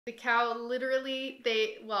The cow literally,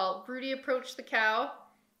 Rudy approached the cow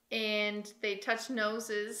and they touched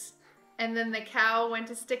noses, and then the cow went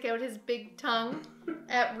to stick out his big tongue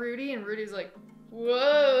at Rudy, and Rudy's like,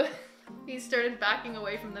 whoa. He started backing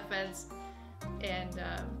away from the fence, and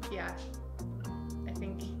yeah, I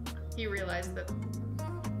think he realized that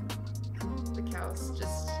the cow's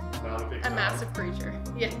just a massive creature.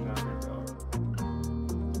 Yeah.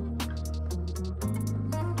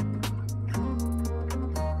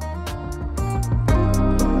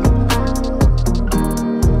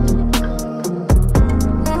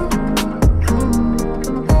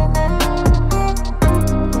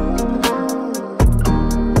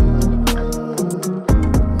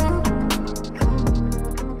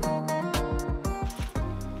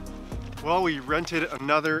 Well, we rented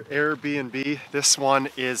another Airbnb. This one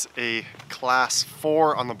is a class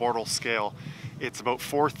 4 on the Bortle scale. It's about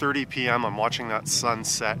 4:30 p.m. I'm watching that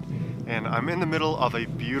sunset, and I'm in the middle of a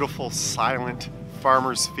beautiful silent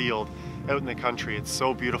farmer's field out in the country. It's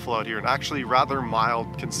so beautiful out here, and actually rather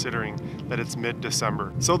mild considering that it's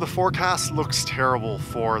mid-December. So the forecast looks terrible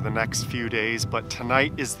for the next few days, but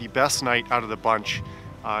tonight is the best night out of the bunch.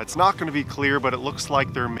 It's not going to be clear, but it looks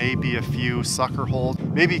like there may be a few sucker holes.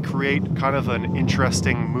 Maybe create kind of an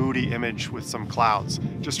interesting, moody image with some clouds.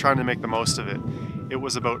 Just trying to make the most of it. It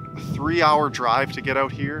was about a 3-hour drive to get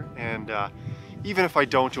out here, and even if I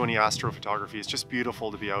don't do any astrophotography, it's just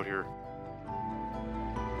beautiful to be out here.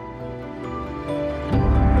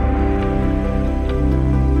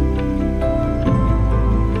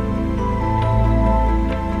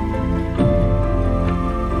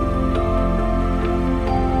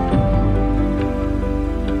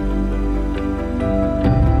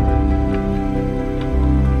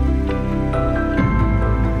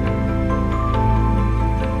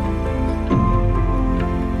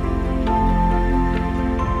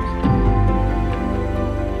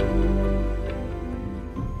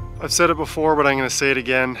 I've said it before, but I'm going to say it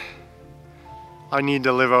again. I need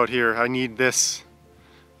to live out here. I need this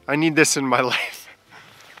in my life.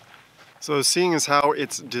 So seeing as how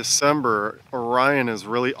it's December, Orion is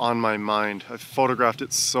really on my mind. I've photographed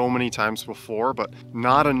it so many times before, but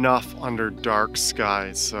not enough under dark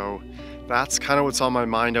skies. So that's kind of what's on my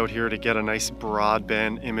mind out here, to get a nice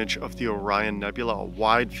broadband image of the Orion Nebula, a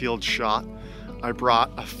wide field shot. I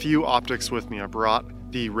brought a few optics with me. I brought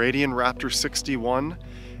the Radian Raptor 61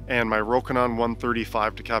 and my Rokinon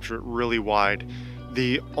 135 to capture it really wide.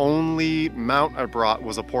 The only mount I brought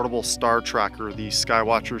was a portable star tracker, the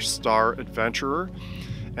Skywatcher Star Adventurer,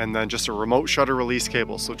 and then just a remote shutter release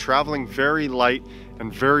cable. So traveling very light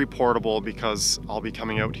and very portable, because I'll be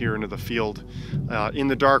coming out here into the field in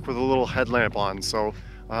the dark with a little headlamp on. So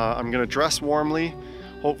I'm gonna dress warmly.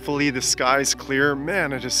 Hopefully the sky's clear.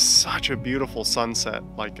 Man, it is such a beautiful sunset.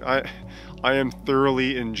 Like I am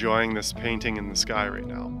thoroughly enjoying this painting in the sky right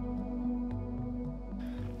now.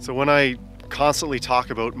 So when I constantly talk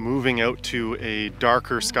about moving out to a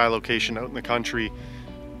darker sky location out in the country,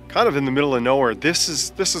 kind of in the middle of nowhere, this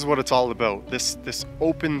is what it's all about. This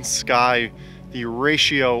open sky, the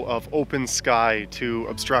ratio of open sky to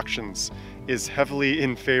obstructions is heavily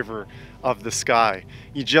in favor of the sky.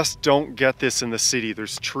 You just don't get this in the city.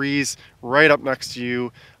 There's trees right up next to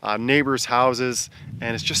you, neighbors' houses,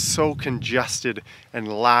 and it's just so congested and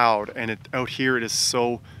loud. And out here it is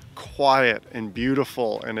so quiet and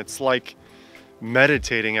beautiful, and it's like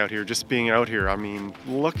meditating out here, just being out here. I mean,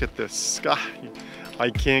 look at this sky.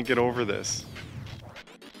 I can't get over this.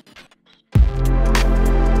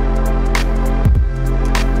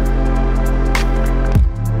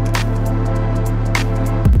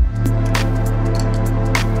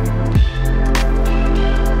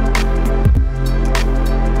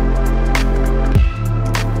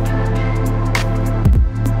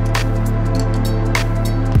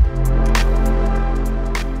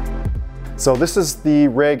 So this is the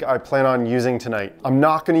rig I plan on using tonight. I'm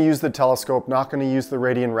not going to use the telescope, not going to use the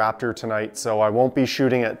Radian Raptor tonight, so I won't be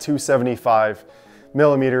shooting at 275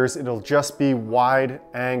 millimeters. It'll just be wide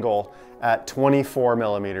angle at 24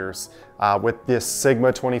 millimeters with this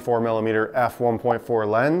Sigma 24 millimeter f1.4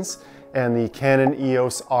 lens and the Canon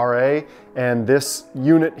EOS RA. And this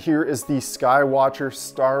unit here is the Skywatcher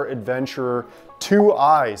Star Adventurer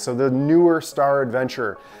 2i, so the newer Star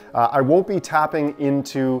Adventurer. I won't be tapping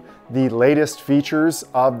into the latest features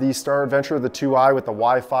of the Star Adventurer, the 2i with the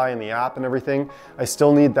Wi-Fi and the app and everything. I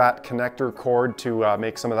still need that connector cord to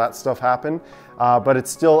make some of that stuff happen, but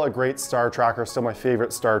it's still a great star tracker, still my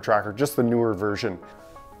favorite star tracker, just the newer version.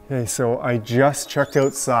 Okay, so I just checked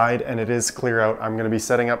outside and it is clear out. I'm gonna be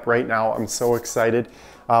setting up right now. I'm so excited.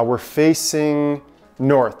 We're facing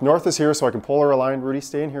north. North is here, so I can polar align. Rudy,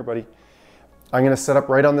 stay in here, buddy. I'm gonna set up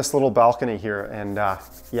right on this little balcony here, and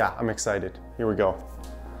yeah, I'm excited. Here we go.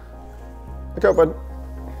 Look out, bud.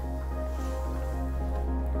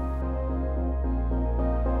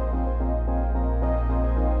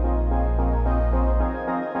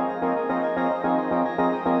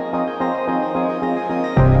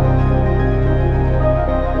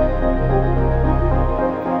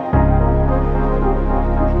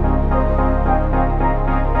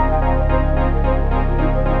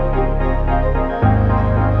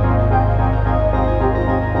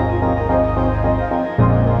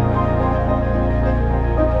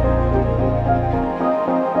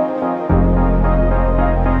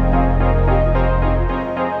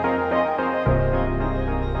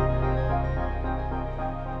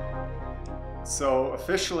 So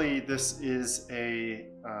officially, this is a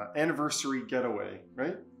anniversary getaway,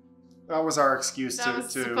 right? That was our excuse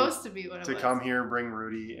supposed to be what it was. Come here, bring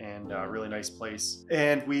Rudy, and a really nice place.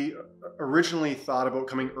 And we originally thought about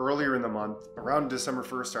coming earlier in the month, around December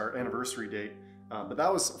 1st, our anniversary date, but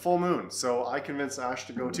that was full moon. So I convinced Ash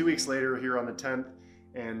to go 2 weeks later here on the 10th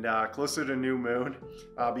and closer to new moon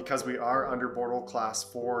because we are under Bortle Class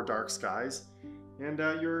for dark skies. And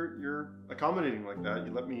you're accommodating like that.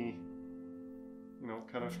 You let me, you know,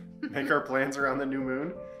 kind of make our plans around the new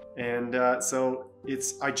moon. And so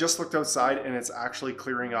I just looked outside and it's actually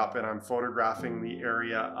clearing up, and I'm photographing the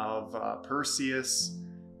area of Perseus,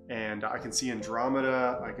 and I can see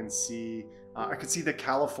Andromeda. I can see the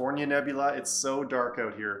California Nebula. It's so dark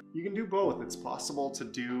out here. You can do both. It's possible to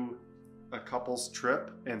do a couple's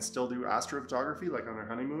trip and still do astrophotography like on their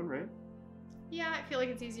honeymoon, right? Yeah, I feel like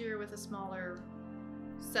it's easier with a smaller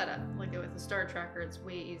setup. Like with a star tracker, it's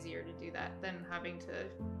way easier to do that than having to...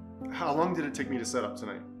 How long did it take me to set up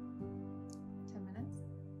tonight? 10 minutes?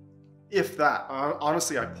 If that.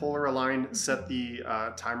 Honestly, I polar aligned, set the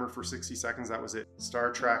timer for 60 seconds. That was it.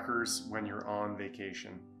 Star trackers when you're on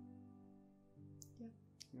vacation.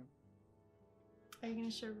 Yeah. Are you going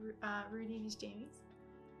to show Rudy and his jammies?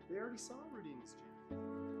 They already saw Rudy and his jammies.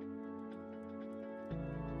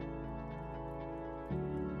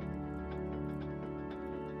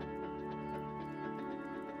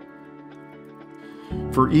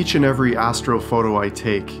 For each and every astro photo I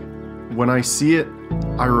take, when I see it,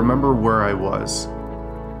 I remember where I was.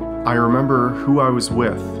 I remember who I was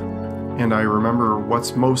with, and I remember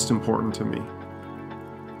what's most important to me.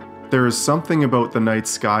 There is something about the night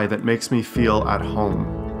sky that makes me feel at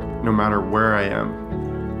home, no matter where I am.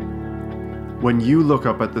 When you look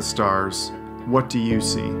up at the stars, what do you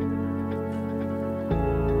see?